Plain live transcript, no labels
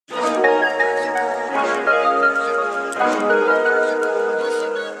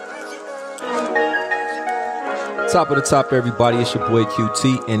Top of the top, everybody. It's your boy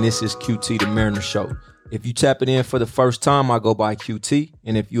QT, and this is QT the Mariner Show. If you tapping in for the first time, I go by QT,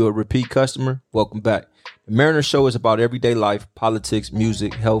 and if you're a repeat customer, welcome back. The Mariner Show is about everyday life, politics,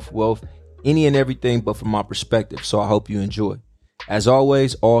 music, health, wealth, any and everything, but from my perspective. So I hope you enjoy. As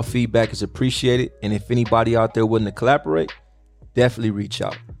always, all feedback is appreciated, and if anybody out there willing to collaborate, definitely reach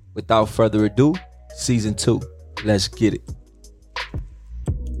out. Without further ado, season 2. Let's get it.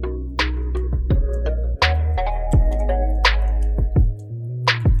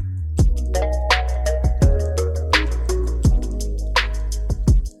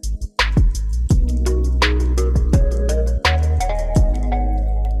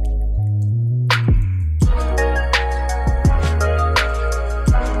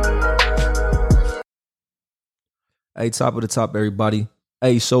 Hey, top of the top, everybody.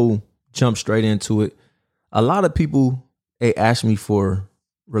 Hey, so jump straight into it. A lot of people, they ask me for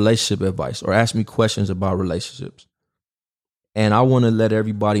relationship advice or ask me questions about relationships. And I want to let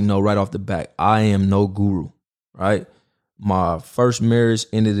everybody know right off the bat, I am no guru, right? My first marriage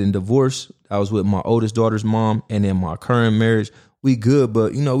ended in divorce. I was with my oldest daughter's mom. And then my current marriage, we good,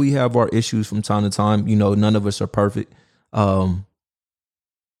 but, we have our issues from time to time. None of us are perfect.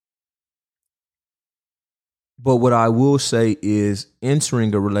 But what I will say is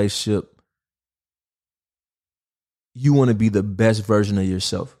entering a relationship, you want to be the best version of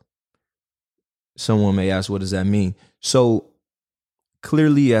yourself. Someone may ask, what does that mean? So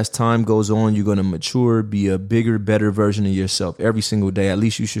clearly, as time goes on, you're going to mature, be a bigger, better version of yourself every single day. At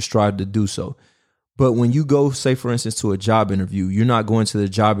least you should strive to do so. But when you go, say, for instance, to a job interview, you're not going to the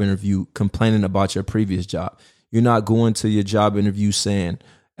job interview complaining about your previous job. You're not going to your job interview saying,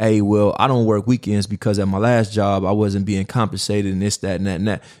 hey, well, I don't work weekends because at my last job, I wasn't being compensated and this, that, and that, and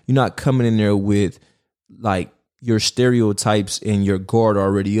that. You're not coming in there with like your stereotypes and your guard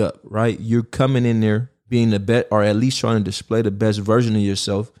already up, right? You're coming in there being the best, or at least trying to display the best version of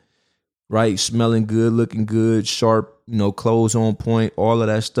yourself, right? Smelling good, looking good, sharp, clothes on point, all of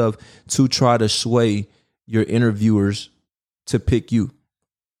that stuff to try to sway your interviewers to pick you.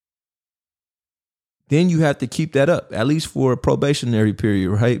 Then you have to keep that up, at least for a probationary period,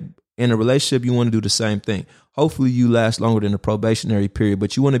 right? In a relationship, you want to do the same thing. Hopefully you last longer than a probationary period,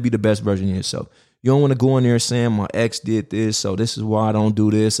 but you want to be the best version of yourself. You don't want to go in there saying my ex did this, so this is why I don't do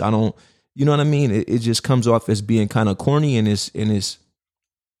this. I don't, you know what I mean? It just comes off as being kind of corny, and it's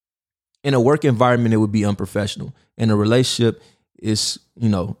in a work environment, it would be unprofessional. In a relationship, it's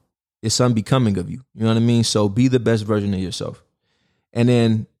unbecoming of you. You know what I mean? So be the best version of yourself. And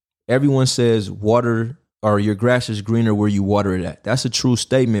then everyone says water, or your grass is greener where you water it at. That's a true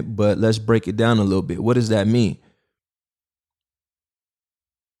statement, but let's break it down a little bit. What does that mean?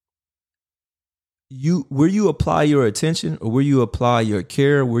 Where you apply your attention, or where you apply your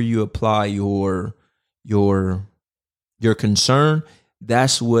care, where you apply your concern,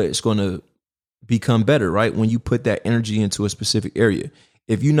 that's what's going to become better, right? When you put that energy into a specific area.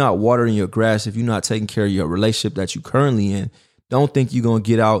 If you're not watering your grass, if you're not taking care of your relationship that you're currently in, don't think you're going to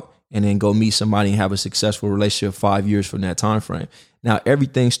get out and then go meet somebody and have a successful relationship 5 years from that time frame. Now,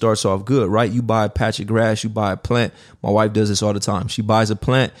 everything starts off good, right? You buy a patch of grass, you buy a plant. My wife does this all the time. She buys a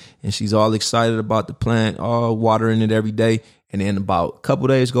plant and she's all excited about the plant, all watering it every day. And then about a couple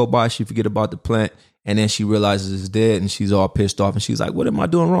days go by, she forget about the plant. And then she realizes it's dead and she's all pissed off. And she's like, what am I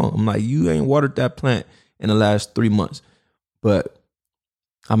doing wrong? I'm like, you ain't watered that plant in the last 3 months. But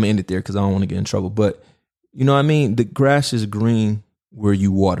I'm going to end it there because I don't want to get in trouble. But you know what I mean? The grass is green where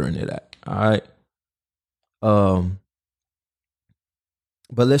you watering it at. All right.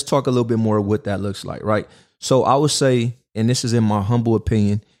 But let's talk a little bit more of what that looks like, right? So I would say, and this is in my humble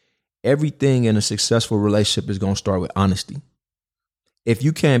opinion, everything in a successful relationship is going to start with honesty. If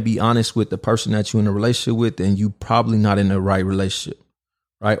you can't be honest with the person that you're in a relationship with, then you probably not in the right relationship,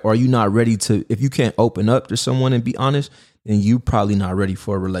 right? Or you're not ready to, if you can't open up to someone and be honest, then you probably not ready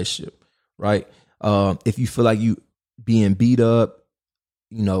for a relationship, right? If you feel like you being beat up,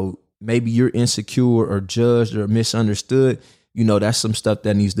 maybe you're insecure or judged or misunderstood, that's some stuff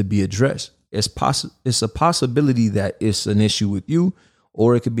that needs to be addressed. It's a possibility that it's an issue with you,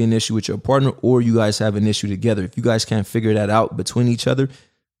 or it could be an issue with your partner, or you guys have an issue together. If you guys can't figure that out between each other,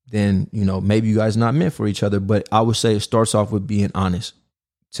 then, maybe you guys not meant for each other. But I would say it starts off with being honest.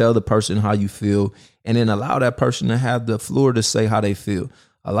 Tell the person how you feel, and then allow that person to have the floor to say how they feel.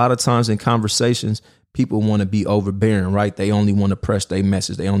 A lot of times in conversations, people want to be overbearing, right? They only want to press their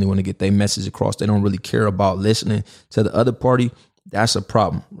message. They only want to get their message across. They don't really care about listening to the other party. That's a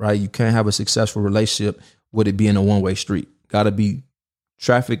problem, right? You can't have a successful relationship with it being a one-way street. Got to be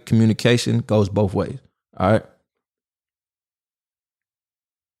traffic communication goes both ways. All right.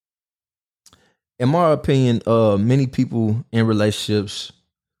 in my opinion, many people in relationships,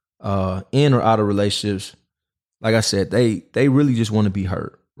 in or out of relationships, like I said, they really just want to be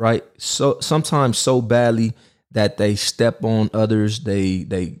heard, right? So sometimes so badly that they step on others,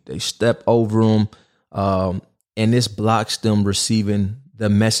 they step over them, and this blocks them receiving the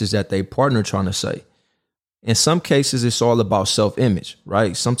message that they partner trying to say. In some cases, it's all about self-image,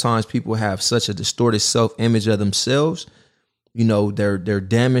 right? Sometimes people have such a distorted self-image of themselves. You know, they're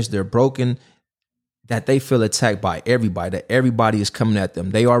damaged, they're broken, that they feel attacked by everybody, that everybody is coming at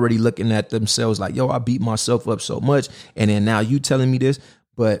them. They already looking at themselves like, yo, I beat myself up so much. And then now you telling me this.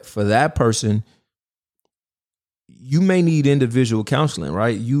 But for that person, you may need individual counseling,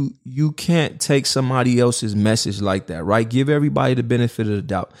 right? You can't take somebody else's message like that, right? Give everybody the benefit of the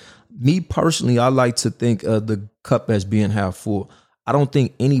doubt. Me personally, I like to think of the cup as being half full. I don't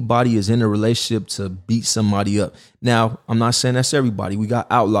think anybody is in a relationship to beat somebody up. Now, I'm not saying that's everybody. We got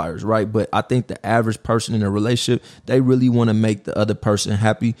outliers, right? But I think the average person in a relationship, they really want to make the other person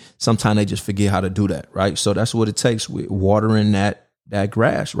happy. Sometimes they just forget how to do that, right? So that's what it takes with watering that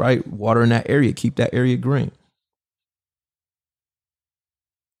grass, right? Watering that area, keep that area green.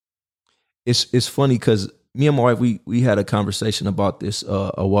 It's funny because me and my wife, we had a conversation about this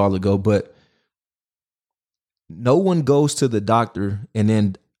a while ago, but no one goes to the doctor and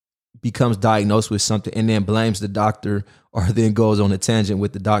then becomes diagnosed with something and then blames the doctor or then goes on a tangent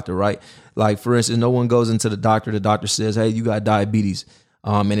with the doctor, right? Like, for instance, no one goes into the doctor says, hey, you got diabetes,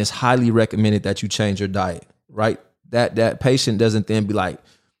 and it's highly recommended that you change your diet, right? That patient doesn't then be like,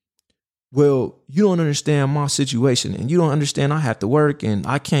 well, you don't understand my situation and you don't understand I have to work and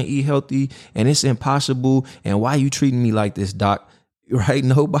I can't eat healthy and it's impossible. And why are you treating me like this, doc? Right?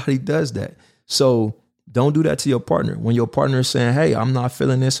 Nobody does that. So don't do that to your partner. When your partner is saying, hey, I'm not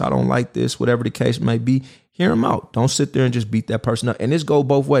feeling this, I don't like this, whatever the case may be, hear them out. Don't sit there and just beat that person up. And this goes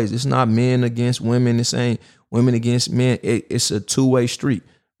both ways. It's not men against women. This ain't women against men. It's a two-way street,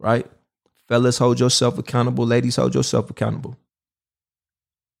 right? Fellas, hold yourself accountable. Ladies, hold yourself accountable.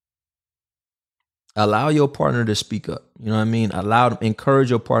 Allow your partner to speak up. You know what I mean? Encourage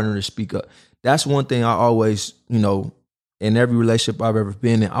your partner to speak up. That's one thing I always, in every relationship I've ever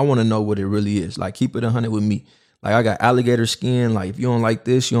been in, I want to know what it really is. Like, keep it 100 with me. Like, I got alligator skin. Like, if you don't like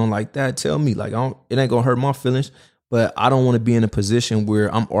this, you don't like that, tell me. Like, it ain't gonna hurt my feelings, but I don't want to be in a position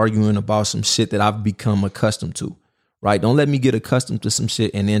where I'm arguing about some shit that I've become accustomed to, right? Don't let me get accustomed to some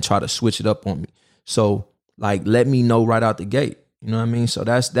shit and then try to switch it up on me. So, like, let me know right out the gate. You know what I mean? So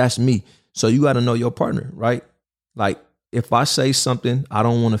that's me. So you got to know your partner, right? Like, if I say something, I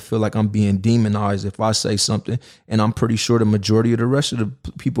don't want to feel like I'm being demonized if I say something. And I'm pretty sure the majority of the rest of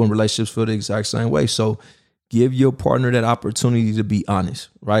the people in relationships feel the exact same way. So give your partner that opportunity to be honest,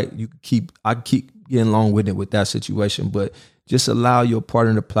 right? I keep getting long-winded with that situation, but just allow your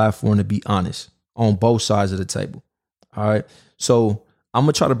partner the platform to be honest on both sides of the table. All right. So I'm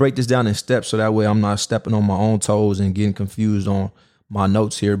going to try to break this down in steps so that way I'm not stepping on my own toes and getting confused on my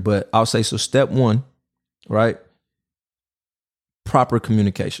notes here. But I'll say, so step one, right? Proper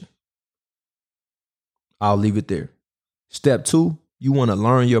communication. I'll leave it there. Step two, you want to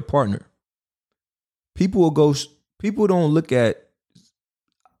learn your partner. People don't look at,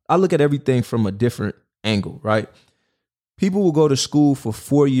 I look at everything from a different angle, right? People will go to school for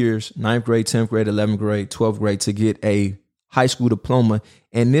 4 years, 9th grade, 10th grade, 11th grade, 12th grade to get a high school diploma.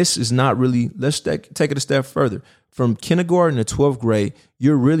 And this is not really, let's take it a step further. From kindergarten to 12th grade,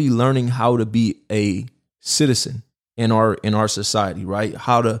 you're really learning how to be a citizen in our society, right?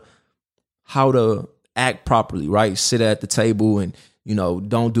 How to act properly, right? Sit at the table and,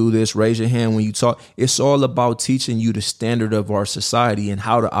 don't do this, raise your hand when you talk. It's all about teaching you the standard of our society and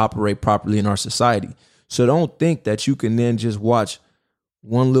how to operate properly in our society. So don't think that you can then just watch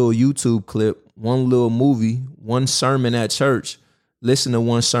one little YouTube clip, one little movie, one sermon at church, listen to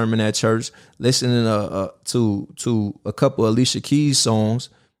one sermon at church, listening to a couple of Alicia Keys songs,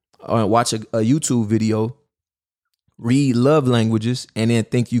 watch a YouTube video, read love languages, and then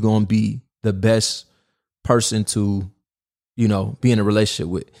think you're going to be the best person to, be in a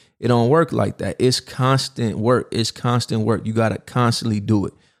relationship with. It don't work like that. It's constant work. You got to constantly do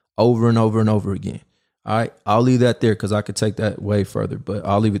it over and over and over again. All right. I'll leave that there because I could take that way further, but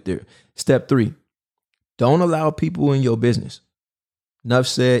I'll leave it there. Step 3, don't allow people in your business. Enough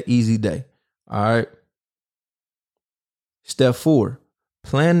said, easy day. All right. Step 4,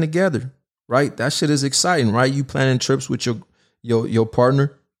 plan together, right? That shit is exciting, right? You planning trips with your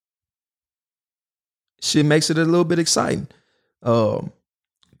partner. Shit makes it a little bit exciting.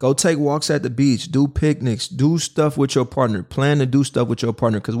 Go take walks at the beach, do picnics, do stuff with your partner, plan to do stuff with your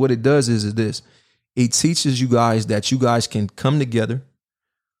partner. Because what it does is this, it teaches you guys that you guys can come together,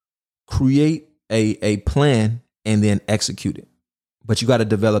 create a plan and then execute it. But you got to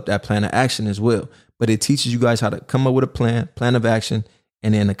develop that plan of action as well. But it teaches you guys how to come up with a plan of action,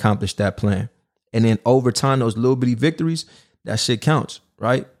 and then accomplish that plan. And then over time, those little bitty victories, that shit counts,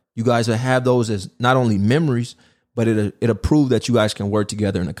 right? You guys will have those as not only memories, but it'll prove that you guys can work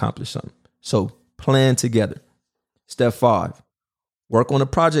together and accomplish something. So plan together. Step 5, work on a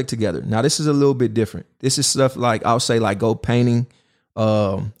project together. Now, this is a little bit different. This is stuff like, I'll say, like go painting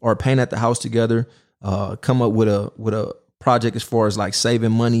or paint at the house together. Come up with a project as far as like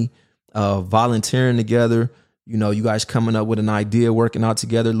saving money, volunteering together. You know, you guys coming up with an idea, working out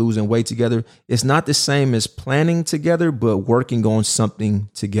together, losing weight together. It's not the same as planning together, but working on something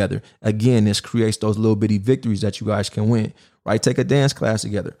together. Again, this creates those little bitty victories that you guys can win, right? Take a dance class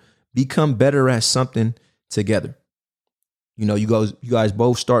together. Become better at something together. You know, you guys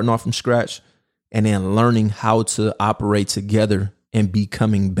both starting off from scratch and then learning how to operate together and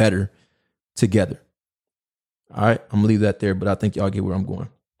becoming better together. All right, I'm gonna leave that there, but I think y'all get where I'm going.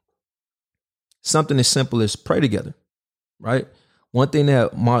 Something as simple as pray together, right? One thing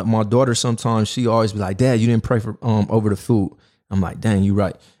that my daughter sometimes, she always be like, Dad, you didn't pray for over the food. I'm like, dang, you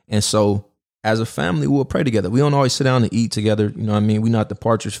right. And so as a family, we'll pray together. We don't always sit down and eat together. You know what I mean? We're not the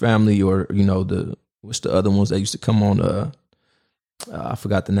Partridge Family or, you know, what's the other ones that used to come on? I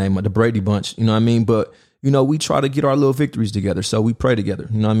forgot the name of the Brady Bunch. You know what I mean? But, you know, we try to get our little victories together. So we pray together.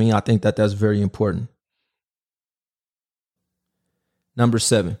 You know what I mean? I think that that's very important. Number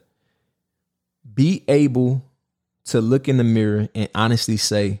 7. Be able to look in the mirror and honestly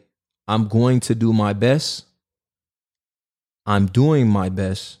say, I'm going to do my best, I'm doing my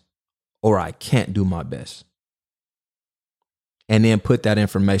best, or I can't do my best. And then put that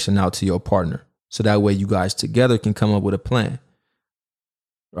information out to your partner. So that way you guys together can come up with a plan,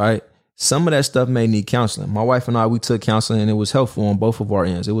 right? Some of that stuff may need counseling. My wife and I, we took counseling and it was helpful on both of our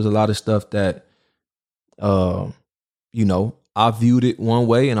ends. It was a lot of stuff that, you know, I viewed it one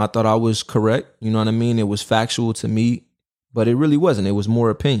way and I thought I was correct. You know what I mean? It was factual to me, but it really wasn't. It was more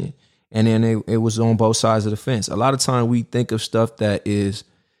opinion. And then it was on both sides of the fence. A lot of time we think of stuff that is,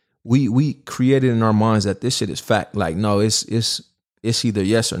 we created in our minds that this shit is fact. Like, no, it's either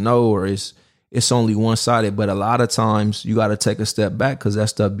yes or no, or it's only one-sided. But a lot of times you got to take a step back because that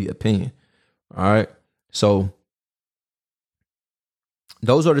stuff be opinion. All right. So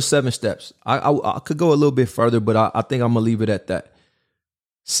those are the 7 steps. I could go a little bit further, but I think I'm going to leave it at that.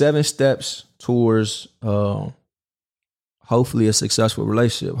 7 steps towards hopefully a successful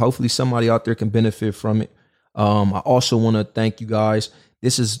relationship. Hopefully somebody out there can benefit from it. I also want to thank you guys.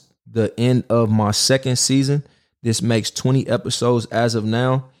 This is the end of my 2nd season. This makes 20 episodes as of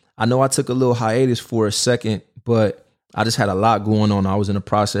now. I know I took a little hiatus for a second, but I just had a lot going on. I was in the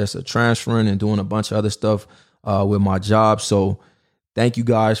process of transferring and doing a bunch of other stuff with my job. So thank you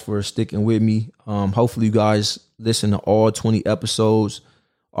guys for sticking with me. Hopefully you guys listen to all 20 episodes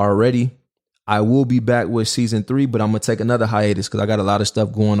already. I will be back with season 3, but I'm going to take another hiatus because I got a lot of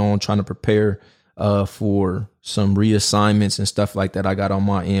stuff going on trying to prepare for some reassignments and stuff like that I got on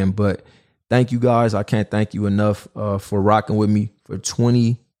my end. But thank you guys. I can't thank you enough for rocking with me for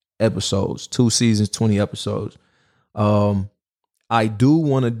 20 episodes, 2 seasons, 20 episodes. I do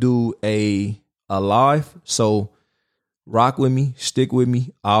want to do a live. So rock with me, stick with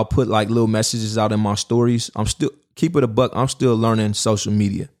me. I'll put like little messages out in my stories. I'm still, keep it a buck, I'm still learning social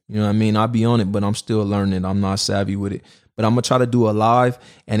media. You know what I mean? I'll be on it, but I'm still learning. I'm not savvy with it. But I'm going to try to do a live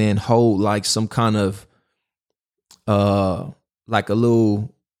and then hold like some kind of like a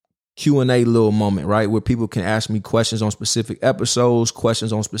little Q&A little moment, right? Where people can ask me questions on specific episodes,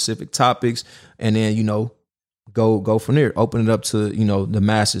 questions on specific topics, and then, you know, go from there. Open it up to, you know, the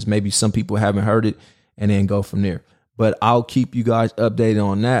masses. Maybe some people haven't heard it, and then go from there. But I'll keep you guys updated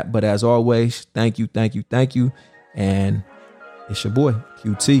on that. But as always, thank you. And it's your boy,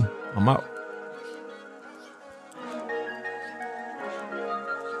 QT. I'm out.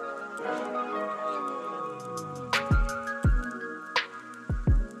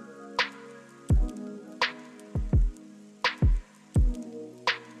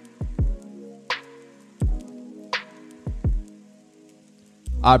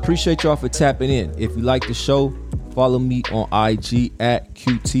 I appreciate y'all for tapping in. If you like the show, follow me on IG at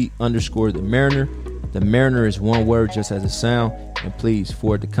QT_The Mariner. The Mariner is one word, just as a sound, and please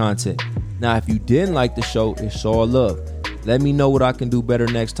forward the content. Now, if you didn't like the show, it's all love. Let me know what I can do better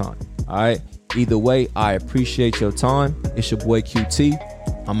next time. All right. Either way, I appreciate your time. It's your boy QT.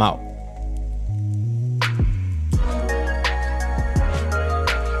 I'm out.